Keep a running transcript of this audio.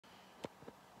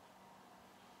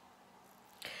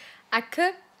I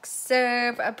cook,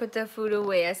 serve, I put the food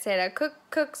away. I said I cook,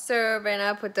 serve, and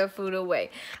I put the food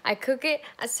away. I cook it,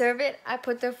 I serve it, I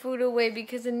put the food away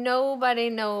because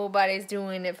nobody's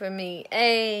doing it for me.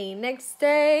 Hey, next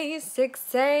day,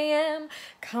 6 a.m.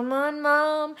 Come on,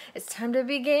 Mom, it's time to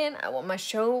begin. I want my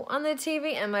show on the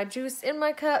TV and my juice in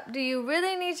my cup. Do you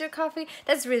really need your coffee?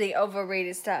 That's really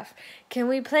overrated stuff. Can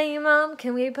we play, Mom?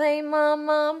 Can we play, Mom,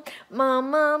 Mom?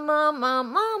 Mom, Mom, Mom,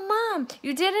 Mom, Mom, Mom.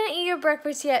 You didn't eat your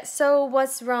breakfast yet, so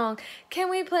what's wrong? Can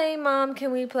we play, Mom?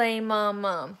 Can we play, Mom,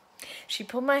 Mom? She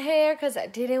pulled my hair cause I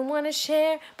didn't want to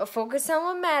share, but focus on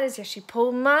what matters. Yeah, she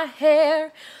pulled my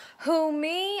hair. Who,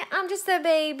 me? I'm just a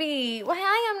baby. Why,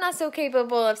 I am not so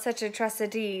capable of such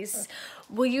atrocities.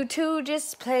 Will you two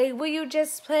just play? Will you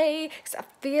just play? Cause I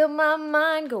feel my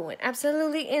mind going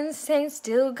absolutely insane.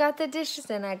 Still got the dishes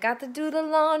and I got to do the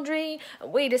laundry.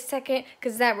 Wait a second,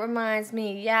 cause that reminds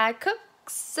me. Yeah, I cook,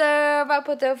 serve, I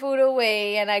put the food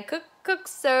away. And I cook,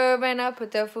 serve, and I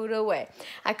put the food away.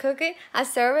 I cook it, I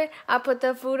serve it, I put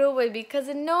the food away because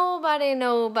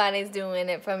nobody's doing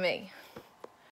it for me.